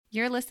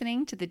You're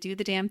listening to the Do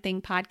the Damn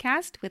Thing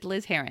podcast with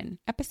Liz Heron,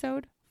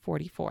 episode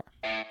 44.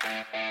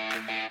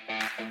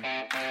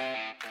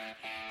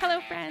 Hello,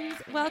 friends.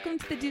 Welcome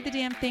to the Do the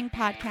Damn Thing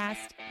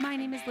podcast. My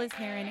name is Liz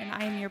Heron, and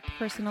I am your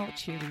personal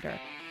cheerleader,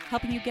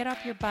 helping you get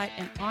off your butt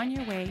and on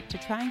your way to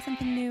trying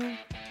something new,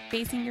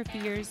 facing your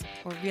fears,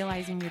 or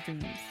realizing your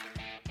dreams.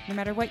 No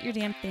matter what your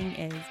damn thing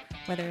is,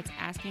 whether it's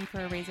asking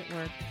for a raise at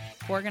work,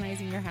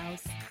 organizing your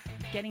house,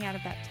 getting out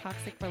of that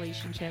toxic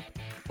relationship,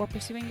 or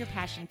pursuing your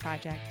passion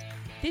project,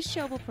 this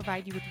show will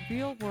provide you with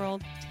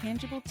real-world,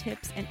 tangible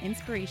tips and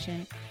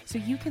inspiration so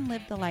you can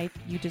live the life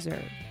you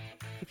deserve.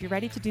 If you're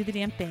ready to do the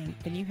damn thing,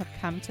 then you have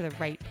come to the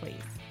right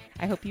place.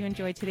 I hope you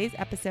enjoyed today's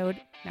episode.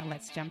 Now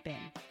let's jump in.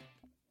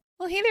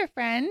 Well, hey there,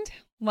 friend.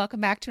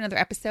 Welcome back to another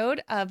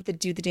episode of the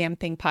Do the Damn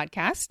Thing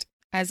podcast.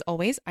 As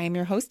always, I am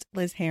your host,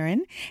 Liz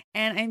Heron,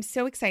 and I'm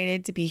so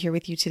excited to be here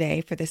with you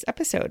today for this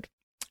episode.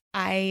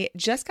 I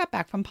just got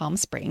back from Palm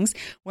Springs,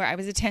 where I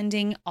was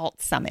attending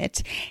Alt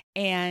Summit.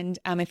 And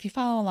if you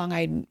follow along,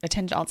 I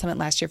attended Alt Summit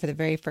last year for the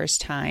very first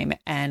time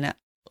and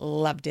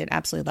loved it,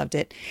 absolutely loved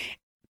it.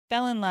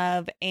 Fell in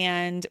love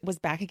and was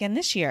back again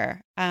this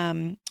year,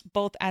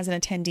 both as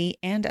an attendee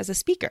and as a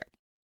speaker.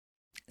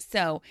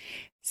 So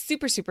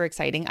super, super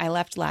exciting. I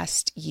left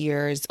last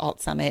year's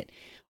Alt Summit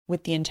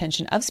with the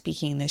intention of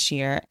speaking this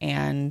year,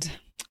 and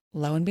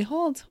lo and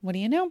behold, what do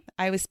you know?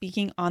 I was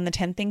speaking on the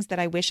 10 things that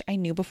I wish I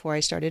knew before I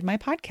started my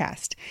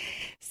podcast.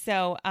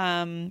 So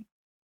I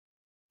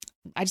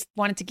just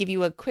wanted to give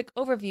you a quick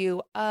overview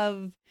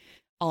of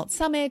Alt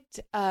Summit,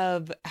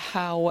 of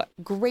how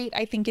great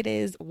I think it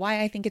is,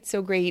 why I think it's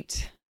so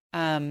great,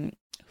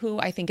 who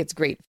I think it's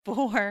great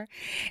for,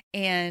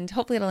 and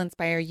hopefully it'll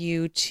inspire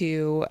you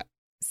to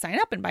sign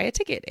up and buy a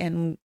ticket,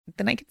 and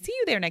then I can see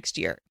you there next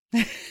year.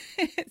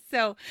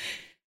 So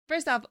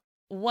first off,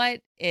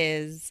 what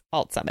is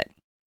Alt Summit?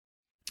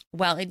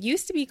 Well, it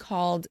used to be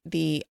called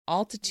the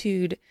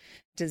Altitude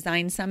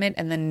Design Summit,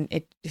 and then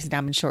it has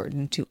now been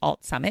shortened to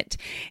Alt Summit.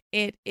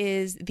 It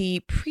is the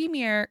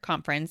premier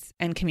conference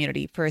and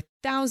community for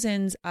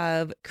thousands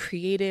of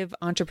creative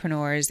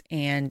entrepreneurs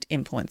and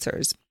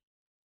influencers,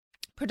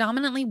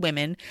 predominantly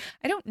women.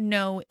 I don't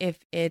know if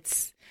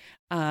it's,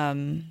 it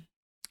doesn't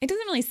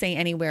really say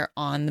anywhere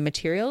on the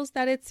materials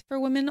that it's for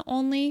women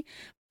only,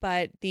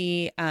 but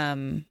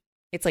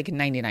it's like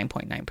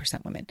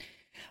 99.9%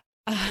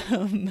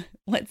 women.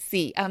 Let's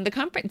see. The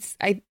conference,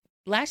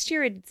 last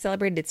year it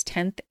celebrated its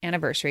 10th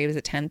anniversary. It was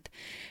the 10th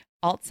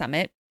Alt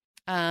Summit.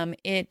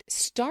 It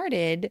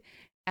started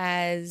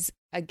as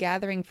a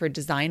gathering for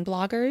design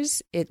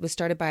bloggers. It was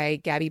started by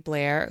Gabby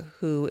Blair,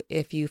 who,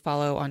 if you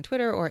follow on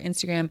Twitter or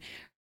Instagram,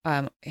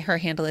 her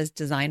handle is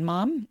Design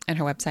Mom, and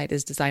her website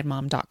is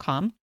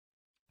designmom.com.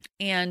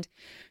 And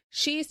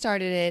she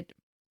started it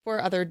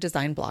for other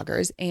design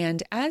bloggers.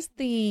 And as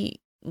the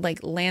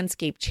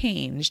landscape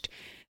changed,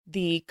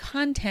 the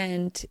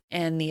content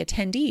and the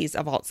attendees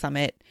of Alt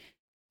Summit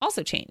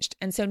also changed.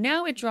 And so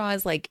now it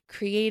draws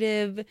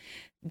creative,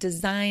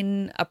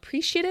 design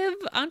appreciative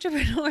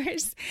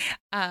entrepreneurs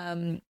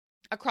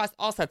across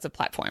all sets of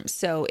platforms.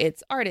 So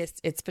it's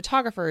artists, it's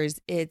photographers,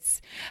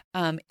 it's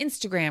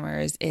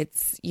Instagrammers,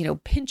 it's,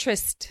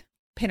 Pinterest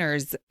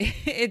pinners,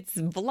 it's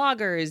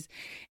vloggers,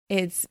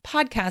 it's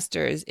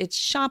podcasters, it's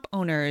shop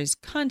owners,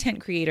 content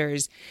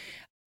creators,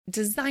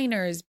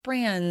 designers,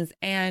 brands,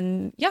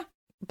 and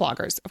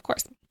bloggers, of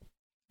course.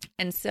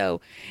 And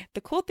so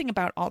the cool thing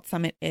about Alt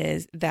Summit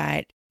is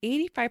that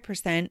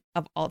 85%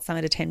 of Alt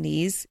Summit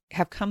attendees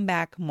have come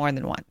back more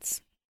than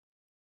once,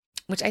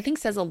 which I think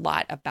says a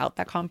lot about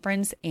that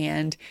conference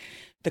and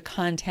the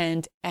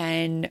content.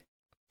 And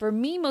for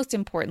me, most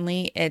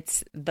importantly,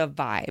 it's the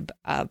vibe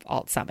of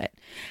Alt Summit.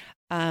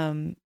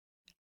 I've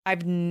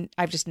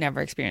just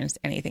never experienced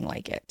anything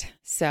like it.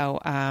 So,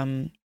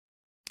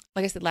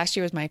 like I said, last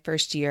year was my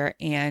first year,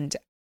 and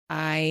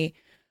I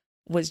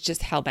was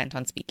just hell-bent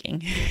on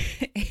speaking.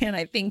 And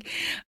I think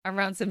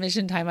around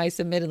submission time, I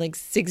submitted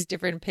 6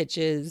 different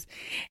pitches.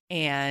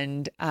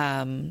 And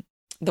the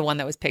one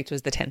that was picked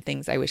was the 10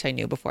 things I wish I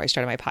knew before I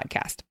started my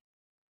podcast.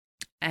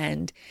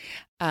 And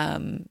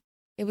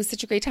it was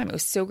such a great time. It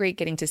was so great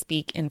getting to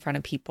speak in front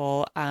of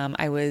people.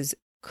 I was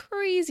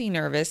crazy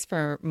nervous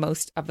for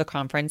most of the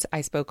conference.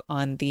 I spoke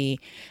on the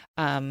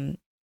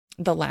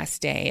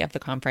last day of the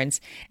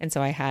conference. And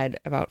so I had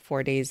about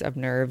 4 days of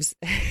nerves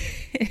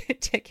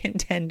to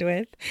contend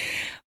with.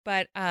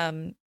 But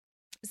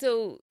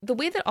so the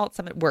way that Alt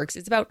Summit works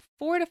is about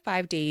 4 to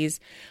 5 days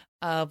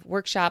of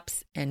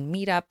workshops and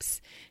meetups,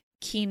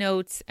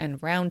 keynotes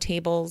and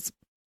roundtables.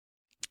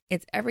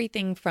 It's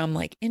everything from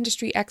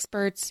industry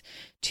experts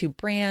to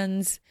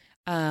brands.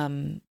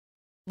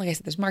 Like I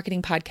said, there's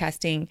marketing,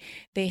 podcasting.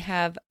 They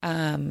have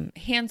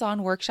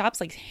hands-on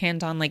workshops,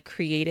 hands-on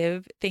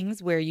creative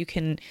things where you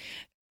can,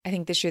 I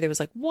think this year there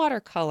was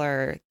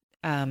watercolor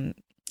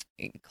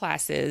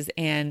classes,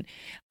 and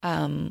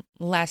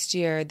last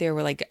year there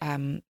were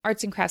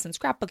arts and crafts and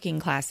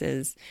scrapbooking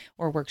classes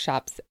or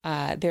workshops.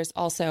 There's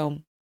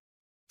also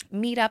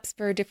meetups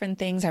for different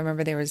things. I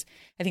remember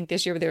I think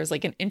this year there was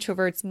an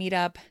introverts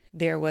meetup.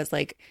 There was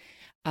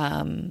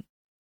a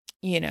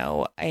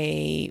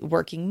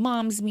working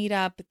moms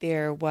meetup.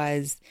 There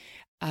was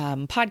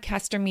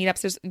podcaster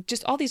meetups. There's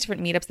just all these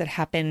different meetups that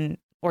happen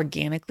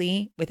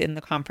organically within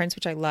the conference,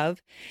 which I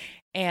love.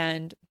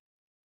 And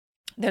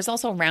there's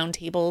also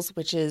roundtables,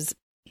 which is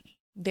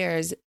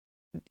there's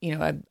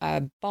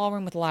a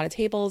ballroom with a lot of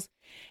tables,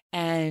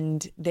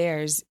 and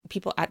there's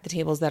people at the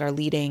tables that are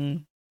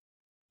leading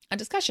a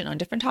discussion on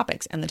different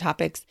topics. And the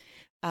topics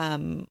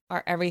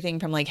are everything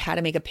from like how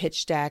to make a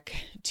pitch deck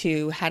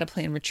to how to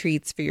plan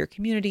retreats for your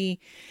community.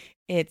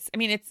 It's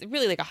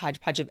really like a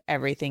hodgepodge of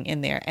everything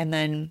in there. And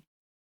then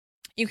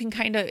you can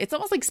it's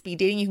almost like speed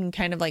dating. You can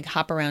kind of like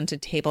hop around to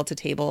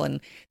table and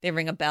they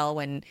ring a bell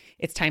when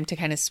it's time to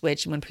kind of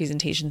switch and when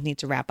presentations need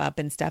to wrap up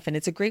and stuff. And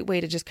it's a great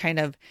way to just kind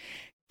of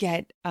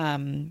get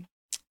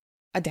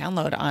a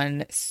download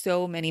on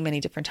so many,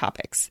 many different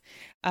topics.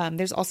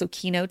 There's also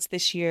keynotes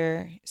this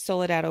year.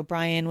 Soledad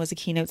O'Brien was a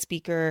keynote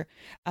speaker.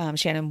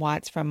 Shannon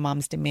Watts from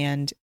Moms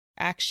Demand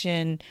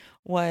Action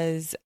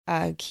was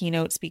a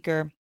keynote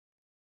speaker.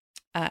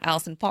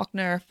 Allison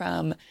Faulkner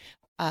from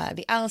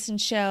The Allison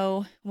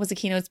Show was a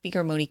keynote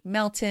speaker. Monique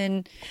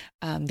Melton,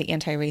 the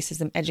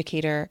anti-racism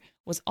educator,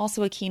 was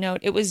also a keynote.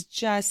 It was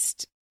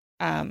just,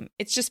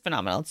 it's just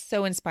phenomenal. It's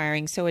so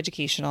inspiring, so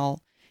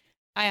educational.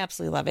 I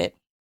absolutely love it.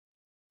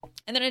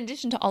 And then in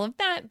addition to all of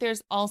that,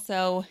 there's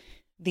also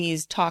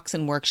these talks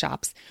and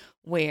workshops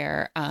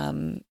where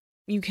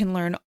you can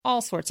learn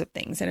all sorts of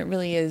things. And it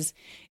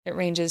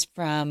ranges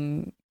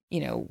from,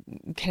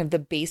 kind of the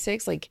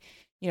basics, like,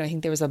 I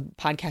think there was a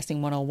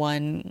podcasting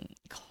 101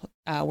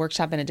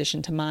 workshop in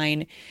addition to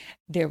mine.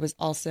 There was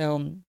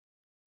also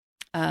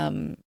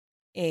how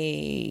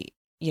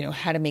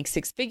to make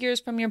six figures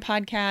from your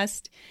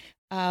podcast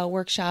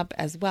workshop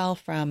as well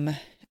from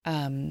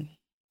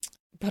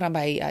put on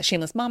by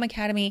Shameless Mom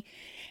Academy.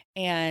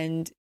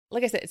 And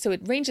like I said, so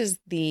it ranges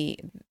the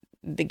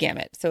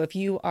gamut. So if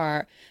you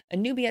are a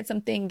newbie at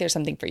something, there's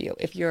something for you.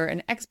 If you're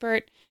an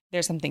expert,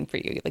 there's something for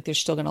you. Like, they're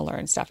still going to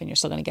learn stuff and you're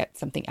still going to get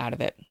something out of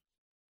it.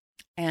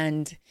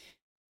 And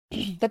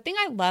the thing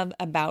I love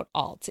about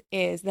Alt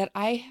is that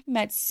I have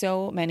met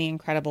so many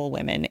incredible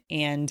women,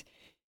 and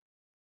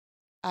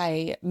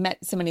I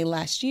met somebody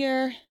last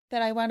year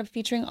that I wound up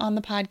featuring on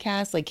the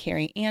podcast, like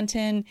Carrie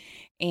Anton.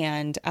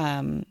 And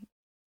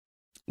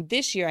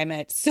this year I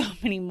met so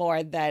many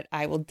more that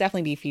I will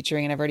definitely be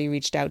featuring, and I've already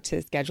reached out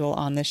to schedule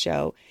on the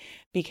show,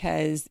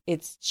 because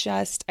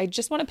I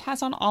just want to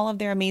pass on all of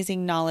their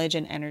amazing knowledge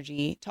and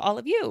energy to all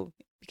of you,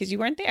 because you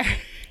weren't there.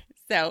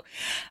 So,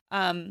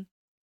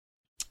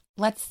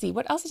 let's see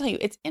what else to tell you.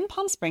 It's in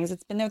Palm Springs.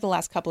 It's been there the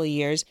last couple of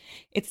years.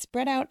 It's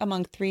spread out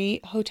among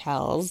 3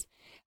 hotels.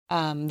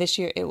 This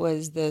year it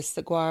was the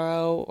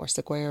Saguaro, or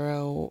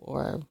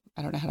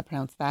I don't know how to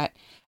pronounce that,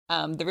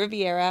 the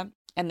Riviera,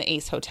 and the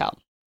Ace Hotel.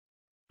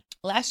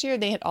 Last year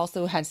they had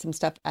also had some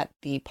stuff at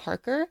the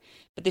Parker,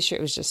 but this year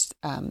it was just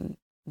the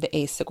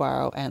Ace,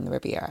 Saguaro, and the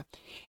Riviera.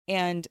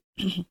 And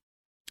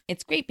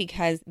it's great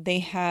because they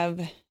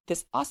have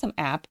this awesome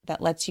app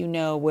that lets you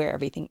know where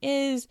everything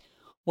is,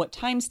 what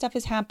time stuff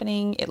is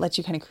happening. It lets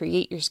you kind of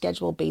create your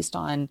schedule based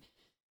on,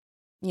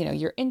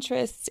 your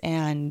interests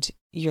and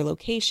your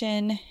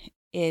location.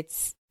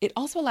 It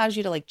also allows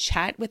you to like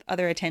chat with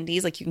other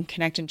attendees. Like, you can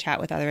connect and chat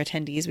with other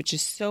attendees, which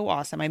is so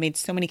awesome. I made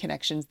so many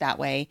connections that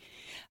way.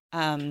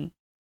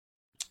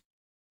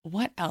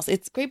 What else?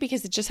 It's great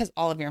because it just has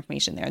all of your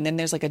information there. And then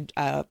there's like a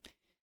kind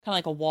of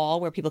like a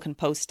wall where people can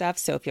post stuff.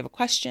 So if you have a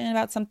question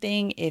about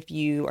something, if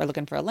you are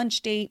looking for a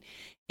lunch date,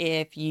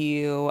 if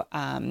you,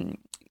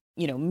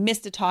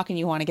 missed a talk and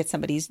you want to get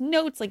somebody's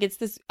notes, like, it's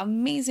this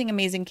amazing,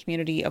 amazing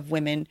community of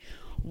women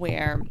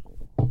where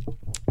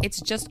it's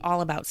just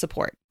all about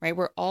support, right?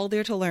 We're all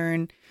there to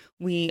learn.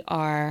 The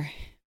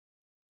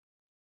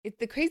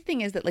crazy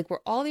thing is that, like, we're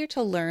all there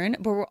to learn,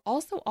 but we're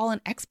also all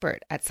an expert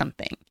at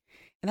something.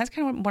 And that's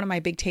kind of one of my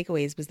big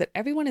takeaways, was that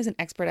everyone is an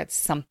expert at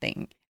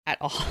something at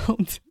all.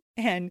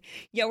 And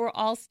yet we're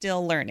all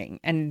still learning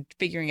and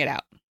figuring it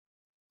out.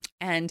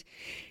 And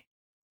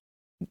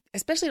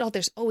especially at all,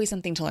 there's always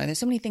something to learn. There's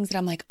so many things that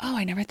I'm like, oh,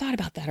 I never thought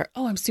about that. Or,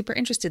 oh, I'm super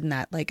interested in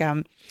that. Like,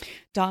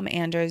 Dom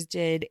Anders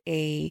did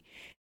a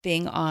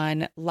thing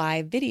on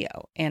live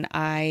video, and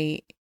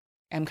I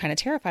am kind of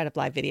terrified of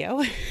live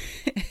video.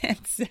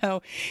 And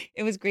so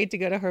it was great to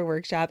go to her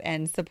workshop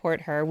and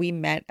support her. We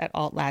met at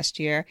Alt last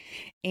year,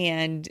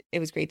 and it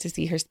was great to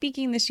see her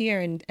speaking this year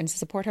and to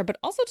support her, but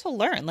also to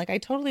learn. Like, I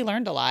totally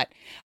learned a lot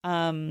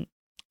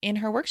in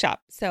her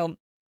workshop. So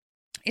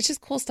it's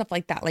just cool stuff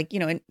like that. Like,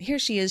 and here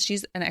she is,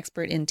 she's an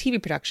expert in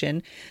TV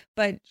production,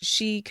 but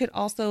she could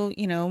also,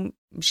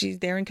 she's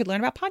there and could learn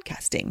about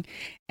podcasting.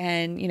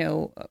 And,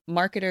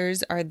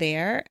 marketers are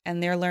there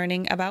and they're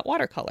learning about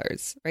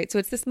watercolors, right? So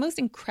it's this most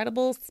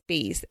incredible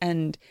space,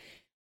 and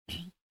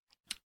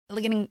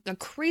like getting a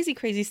crazy,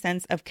 crazy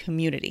sense of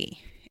community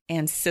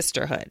and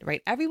sisterhood,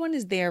 right? Everyone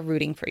is there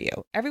rooting for you.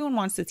 Everyone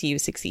wants to see you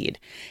succeed.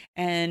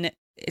 And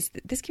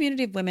this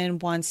community of women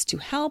wants to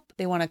help.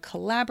 They want to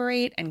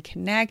collaborate and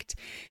connect.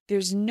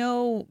 There's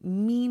no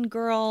mean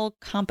girl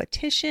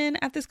competition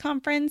at this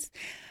conference.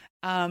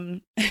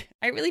 I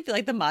really feel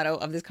like the motto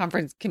of this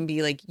conference can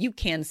be like, you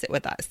can sit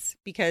with us,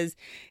 because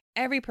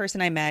every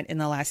person I met in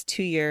the last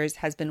 2 years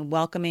has been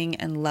welcoming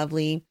and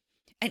lovely.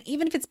 And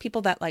even if it's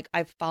people that like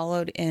I've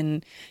followed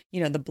in,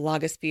 the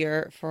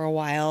blogosphere for a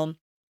while.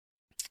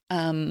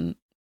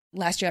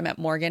 Last year I met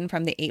Morgan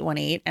from the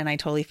 818 and I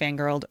totally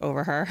fangirled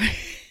over her.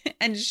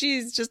 And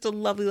she's just a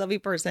lovely, lovely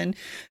person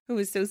who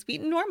is so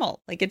sweet and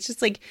normal. Like, it's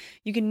just like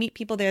you can meet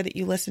people there that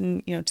you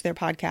listen, to their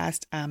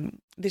podcast.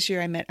 This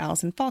year I met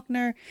Allison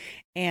Faulkner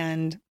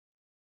and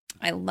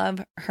I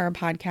love her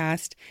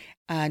podcast.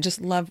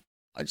 Just love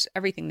just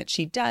everything that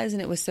she does.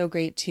 And it was so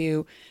great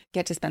to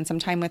get to spend some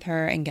time with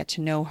her and get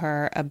to know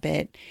her a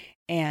bit.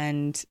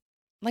 And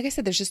like I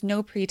said, there's just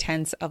no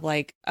pretense of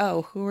like,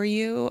 oh, who are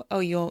you? Oh,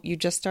 you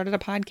just started a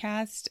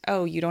podcast.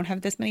 Oh, you don't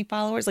have this many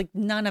followers. Like,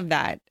 none of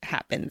that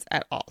happens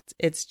at all.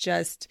 It's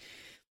just,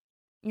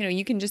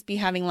 you can just be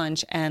having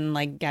lunch and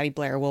like Gabby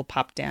Blair will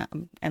pop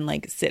down and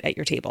like sit at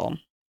your table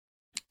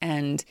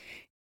and,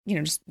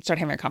 just start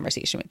having a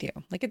conversation with you.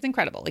 Like, it's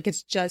incredible. Like,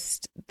 it's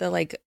just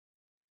the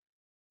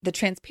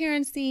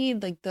transparency,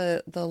 like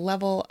the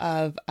level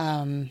of, I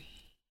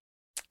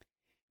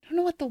don't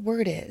know what the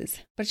word is,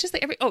 but it's just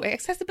like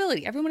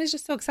accessibility. Everyone is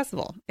just so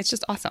accessible. It's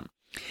just awesome.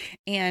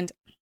 And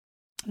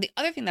the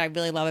other thing that I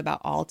really love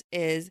about Alt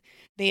is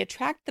they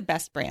attract the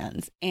best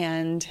brands,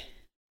 and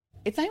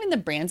it's not even the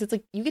brands. It's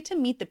like you get to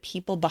meet the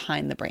people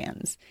behind the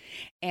brands.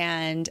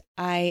 And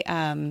I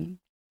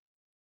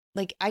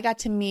got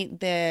to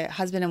meet the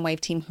husband and wife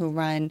team who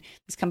run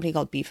this company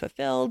called Be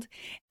Fulfilled.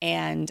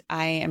 And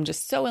I am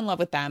just so in love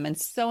with them and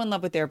so in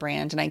love with their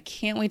brand. And I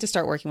can't wait to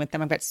start working with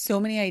them. I've got so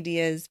many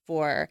ideas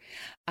for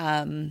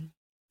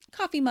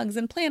coffee mugs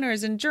and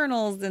planners and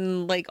journals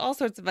and like all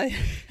sorts of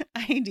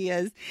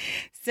ideas.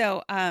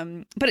 So,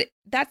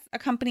 that's a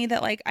company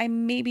that like I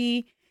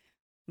maybe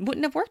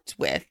wouldn't have worked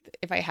with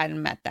if I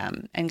hadn't met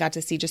them and got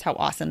to see just how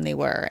awesome they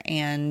were.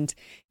 And,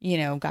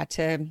 got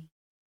to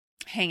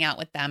hang out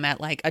with them at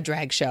like a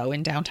drag show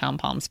in downtown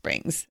Palm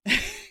Springs.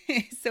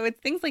 So it's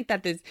things like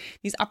that. There's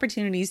these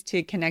opportunities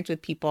to connect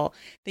with people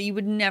that you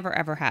would never,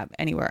 ever have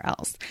anywhere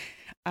else.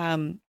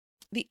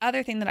 The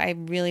other thing that I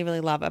really, really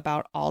love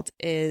about Alt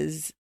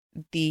is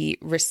the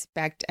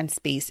respect and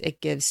space it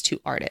gives to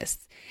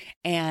artists.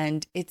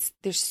 And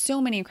there's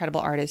so many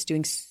incredible artists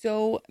doing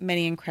so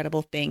many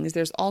incredible things.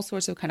 There's all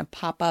sorts of kind of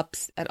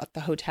pop-ups at the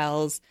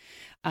hotels.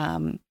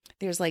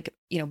 There's like,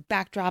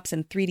 backdrops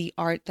and 3D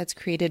art that's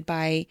created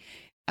by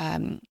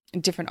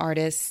different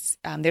artists.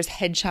 There's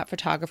headshot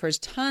photographers,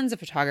 tons of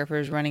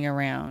photographers running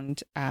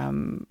around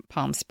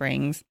Palm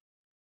Springs.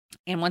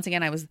 And once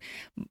again, I was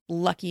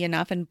lucky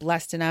enough and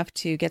blessed enough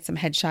to get some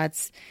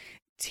headshots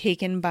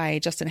taken by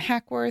Justin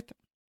Hackworth,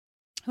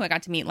 who I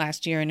got to meet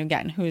last year, and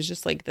again, who is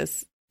just like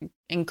this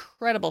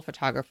incredible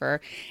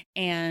photographer.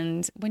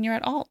 And when you're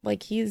at Alt,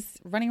 like, he's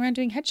running around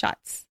doing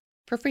headshots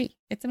for free.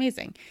 It's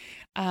amazing.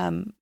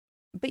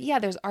 But yeah,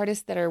 there's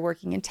artists that are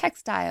working in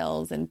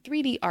textiles and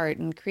 3D art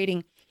and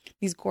creating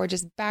these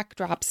gorgeous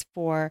backdrops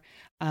for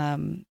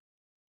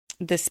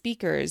the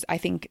speakers. I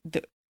think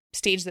the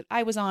stage that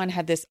I was on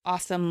had this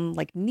awesome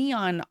like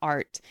neon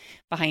art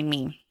behind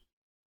me.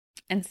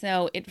 And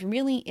so it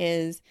really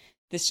is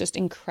this just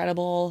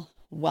incredible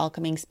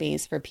welcoming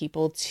space for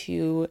people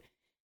to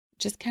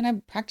just kind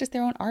of practice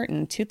their own art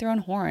and toot their own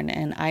horn.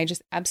 And I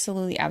just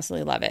absolutely,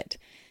 absolutely love it.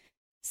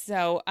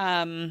 So,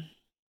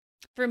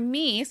 for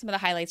me, some of the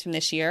highlights from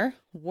this year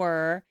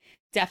were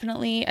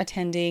definitely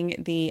attending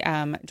the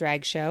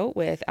drag show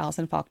with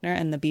Allison Faulkner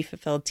and the Be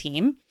Fulfilled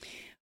team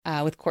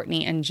with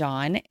Courtney and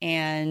John.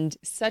 And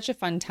such a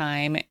fun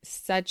time,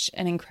 such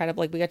an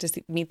incredible, like, we got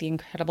to meet the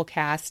incredible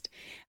cast.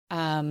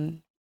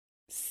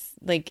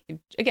 Like,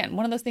 again,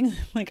 one of those things,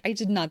 like, I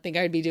did not think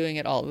I would be doing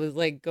it all. It was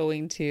like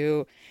going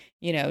to,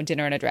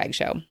 dinner at a drag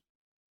show.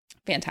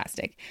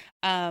 Fantastic.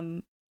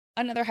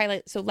 Another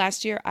highlight. So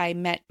last year I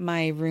met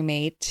my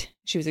roommate.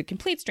 She was a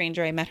complete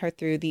stranger. I met her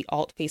through the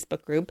Alt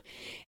Facebook group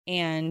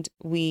and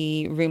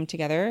we roomed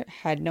together,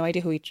 had no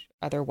idea who each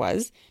other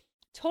was,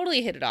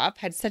 totally hit it off,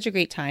 had such a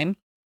great time.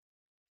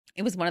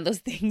 It was one of those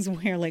things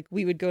where like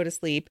we would go to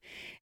sleep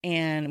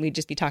and we'd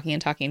just be talking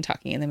and talking and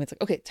talking. And then it's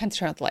like, okay, time to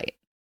turn off the light.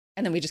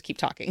 And then we just keep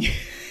talking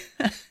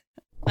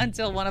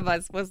until one of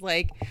us was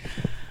like,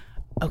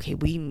 okay,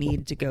 we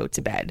need to go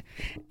to bed.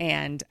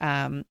 And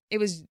it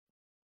was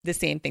the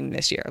same thing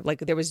this year. Like,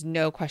 there was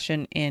no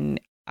question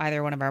in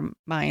either one of our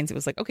minds. It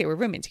was like, okay, we're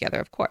rooming together.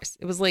 Of course.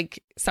 It was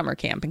like summer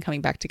camp and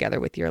coming back together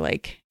with your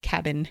like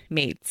cabin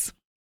mates.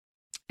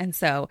 And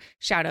so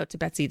shout out to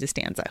Betsy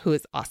DeStanza, who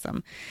is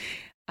awesome.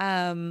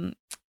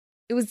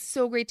 It was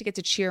so great to get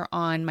to cheer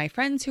on my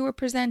friends who were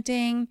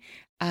presenting,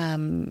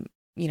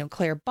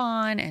 Claire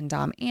Bond and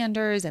Dom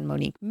Anders and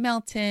Monique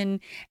Melton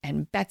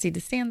and Betsy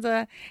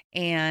DeStanza.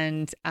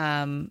 And,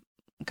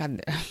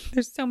 God,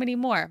 there's so many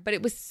more, but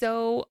it was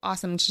so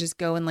awesome to just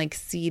go and like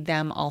see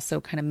them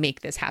also kind of make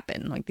this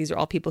happen. Like, these are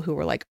all people who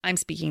were like, I'm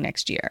speaking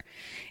next year,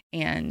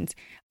 and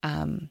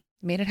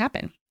made it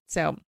happen.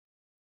 So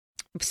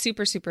I'm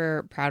super,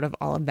 super proud of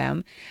all of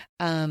them.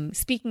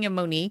 Speaking of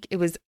Monique, it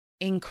was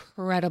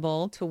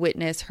incredible to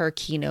witness her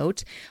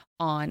keynote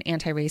on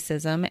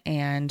anti-racism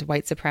and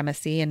white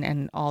supremacy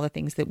and all the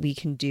things that we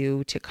can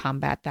do to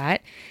combat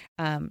that.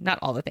 Not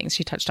all the things,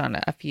 she touched on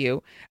a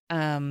few,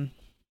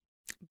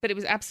 but it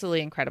was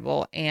absolutely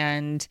incredible.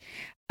 And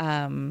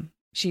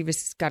she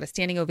got a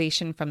standing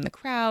ovation from the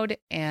crowd,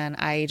 and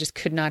I just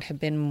could not have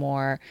been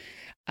more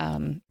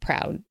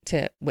proud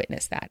to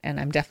witness that. And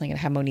I'm definitely going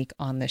to have Monique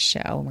on this show,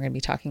 and we're going to be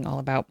talking all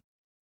about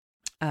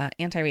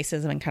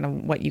anti-racism and kind of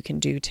what you can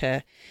do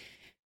to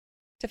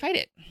fight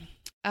it.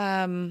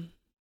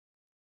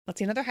 Let's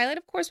see, another highlight,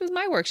 of course, was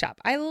my workshop.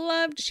 I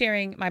loved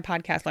sharing my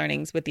podcast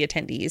learnings with the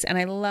attendees, and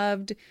I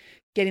loved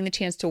getting the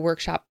chance to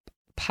workshop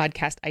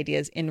podcast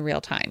ideas in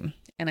real time.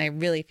 And I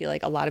really feel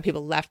like a lot of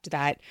people left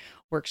that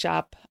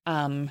workshop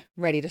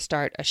ready to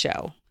start a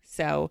show.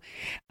 So,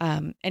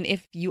 and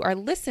if you are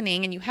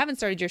listening and you haven't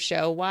started your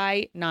show,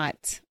 why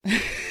not?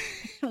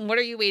 What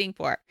are you waiting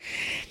for?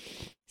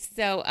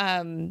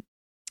 So,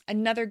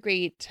 another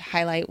great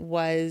highlight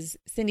was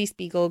Cindy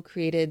Spiegel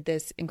created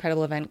this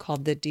incredible event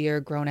called the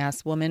Dear Grown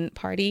Ass Woman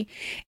Party.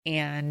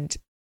 And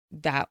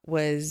that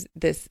was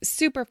this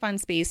super fun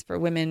space for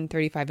women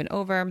 35 and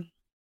over.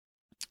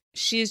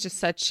 She is just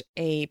such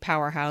a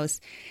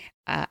powerhouse.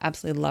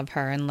 Absolutely love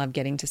her and love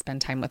getting to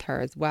spend time with her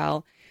as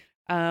well.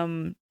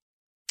 A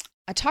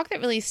talk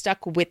that really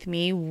stuck with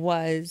me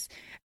was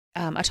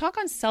a talk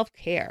on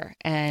self-care.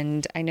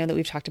 And I know that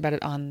we've talked about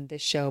it on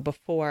this show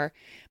before,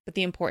 but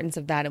the importance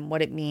of that and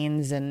what it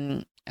means.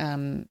 And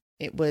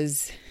it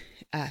was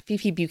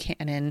Fifi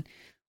Buchanan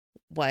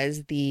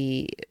was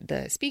the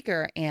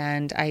speaker,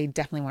 and I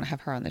definitely want to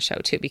have her on the show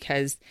too,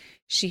 because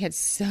she had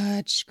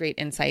such great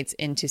insights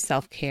into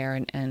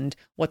self-care and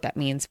what that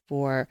means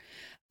for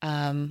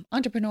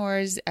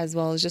entrepreneurs as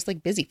well as just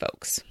like busy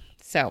folks.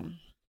 So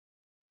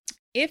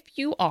if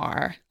you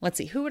are, let's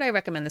see, who would I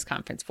recommend this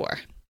conference for?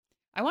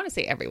 I want to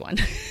say everyone,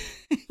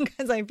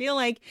 because I feel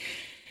like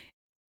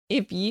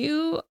if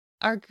you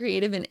are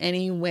creative in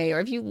any way, or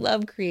if you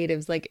love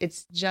creatives, like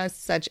it's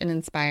just such an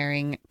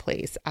inspiring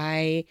place.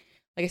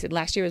 Like I said,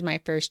 last year was my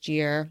first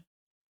year.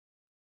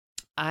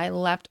 I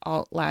left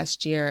Alt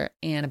last year,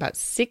 and about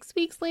 6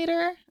 weeks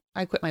later,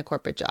 I quit my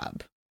corporate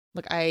job.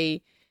 Like,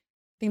 I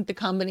think the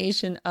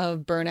combination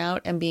of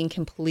burnout and being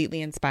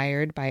completely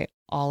inspired by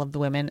all of the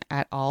women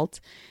at Alt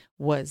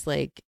was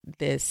like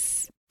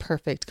this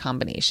perfect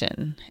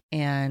combination.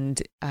 And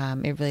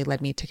it really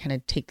led me to kind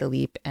of take the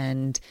leap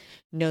and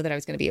know that I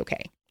was going to be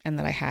okay, and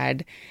that I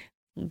had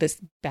this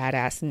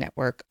badass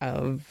network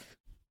of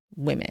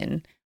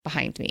women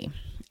behind me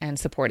and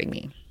supporting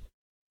me.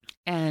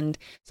 And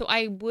so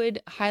I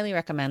would highly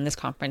recommend this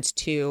conference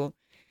to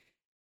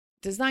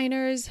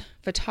designers,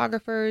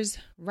 photographers,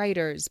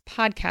 writers,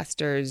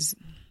 podcasters,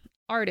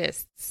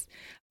 artists,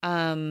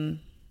 bloggers,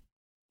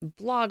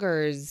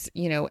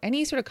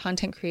 any sort of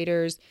content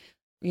creators,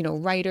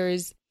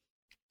 writers.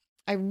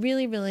 I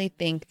really, really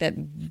think that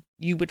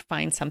you would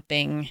find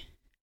something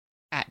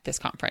at this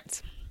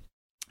conference.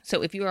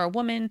 So if you are a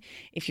woman,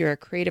 if you're a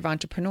creative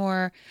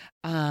entrepreneur,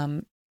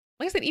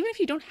 like I said, even if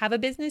you don't have a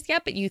business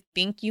yet, but you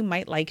think you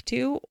might like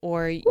to,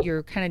 or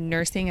you're kind of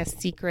nursing a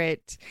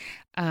secret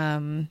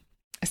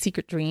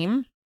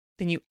dream,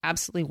 then you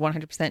absolutely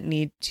 100%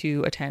 need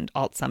to attend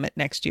Alt Summit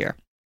next year.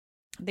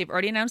 They've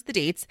already announced the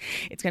dates.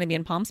 It's going to be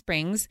in Palm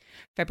Springs,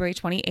 February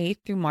 28th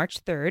through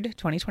March 3rd,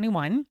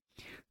 2021.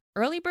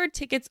 Early bird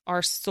tickets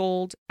are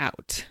sold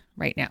out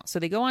right now. So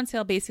they go on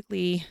sale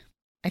basically,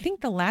 I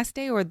think the last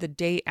day or the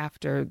day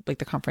after like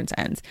the conference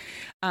ends,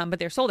 but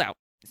they're sold out.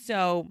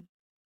 So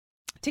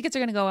tickets are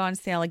going to go on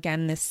sale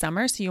again this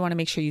summer. So you want to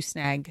make sure you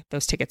snag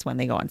those tickets when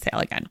they go on sale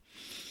again.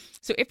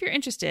 So if you're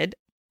interested,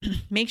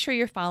 make sure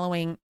you're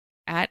following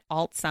at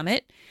Alt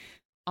Summit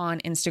on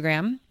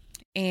Instagram,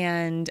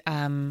 and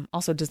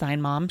also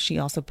Design Mom. She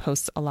also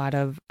posts a lot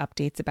of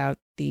updates about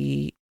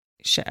the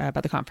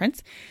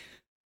conference.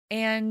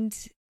 And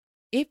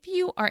if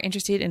you are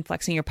interested in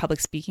flexing your public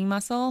speaking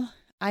muscle,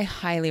 I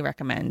highly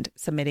recommend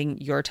submitting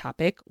your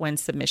topic when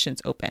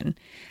submissions open.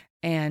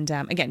 And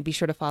again, be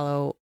sure to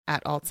follow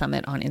at Alt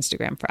Summit on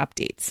Instagram for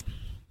updates.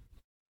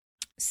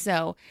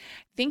 So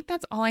I think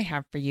that's all I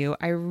have for you.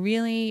 I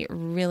really,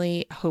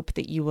 really hope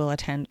that you will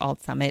attend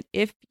Alt Summit.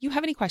 If you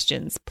have any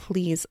questions,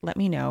 please let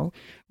me know.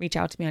 Reach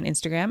out to me on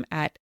Instagram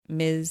at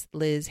Ms.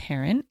 Liz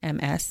Heron,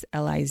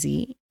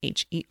 MSLIZHERON.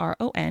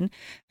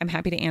 I'm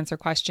happy to answer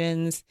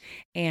questions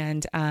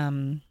and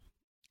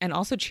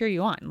also cheer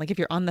you on. Like if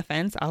you're on the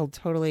fence, I'll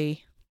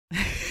totally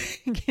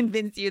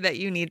convince you that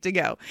you need to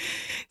go.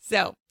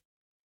 So,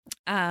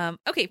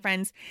 okay,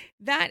 friends,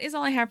 that is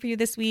all I have for you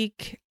this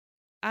week.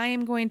 I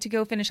am going to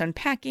go finish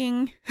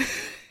unpacking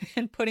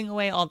and putting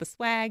away all the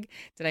swag.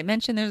 Did I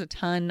mention there's a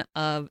ton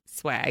of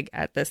swag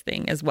at this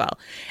thing as well?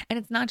 And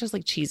it's not just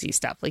like cheesy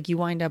stuff. Like you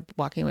wind up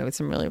walking away with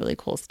some really, really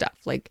cool stuff,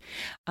 like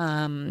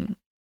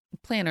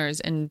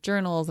planners and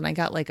journals. And I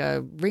got like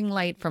a ring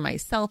light for my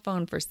cell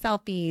phone for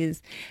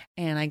selfies.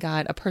 And I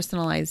got a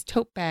personalized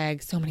tote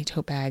bag. So many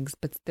tote bags,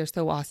 but they're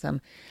so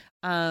awesome.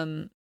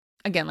 Again,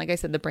 like I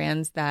said, the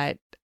brands that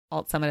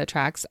Alt Summit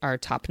attracts are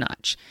top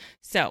notch.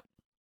 So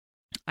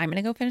I'm going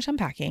to go finish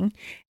unpacking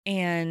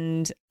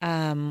and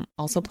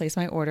also place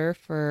my order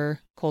for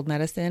cold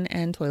medicine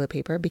and toilet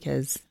paper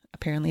because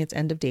apparently it's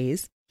end of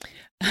days.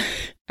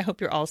 I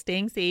hope you're all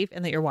staying safe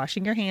and that you're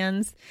washing your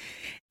hands.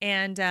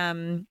 And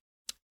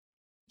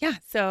yeah,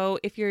 so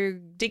if you're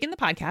digging the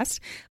podcast,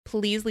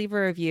 please leave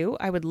a review.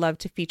 I would love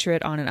to feature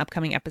it on an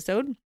upcoming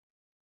episode.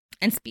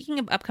 And speaking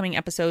of upcoming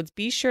episodes,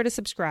 be sure to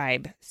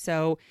subscribe.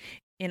 So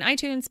in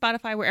iTunes,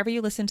 Spotify, wherever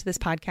you listen to this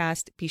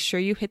podcast, be sure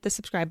you hit the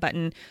subscribe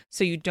button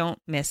so you don't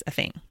miss a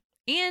thing.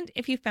 And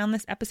if you found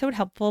this episode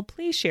helpful,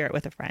 please share it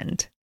with a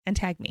friend and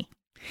tag me.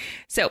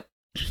 So,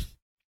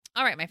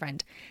 all right, my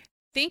friend,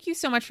 thank you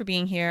so much for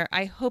being here.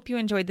 I hope you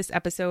enjoyed this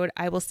episode.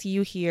 I will see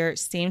you here,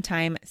 same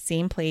time,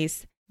 same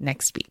place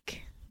next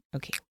week.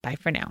 Okay, bye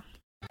for now.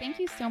 Thank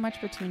you so much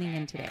for tuning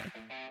in today.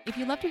 If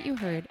you loved what you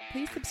heard,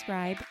 please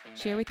subscribe,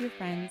 share with your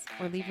friends,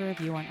 or leave a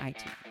review on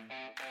iTunes.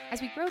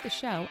 As we grow the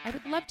show, I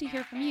would love to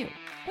hear from you.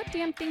 What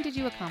damn thing did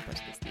you accomplish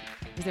this week?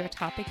 Is there a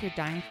topic you're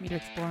dying for me to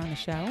explore on the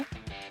show?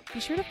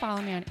 Be sure to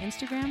follow me on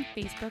Instagram,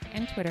 Facebook,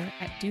 and Twitter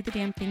at Do the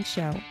Damn Thing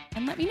Show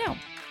and let me know.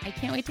 I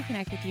can't wait to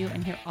connect with you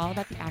and hear all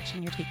about the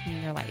action you're taking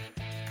in your life.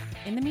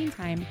 In the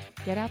meantime,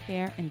 get out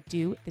there and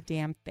do the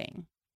damn thing.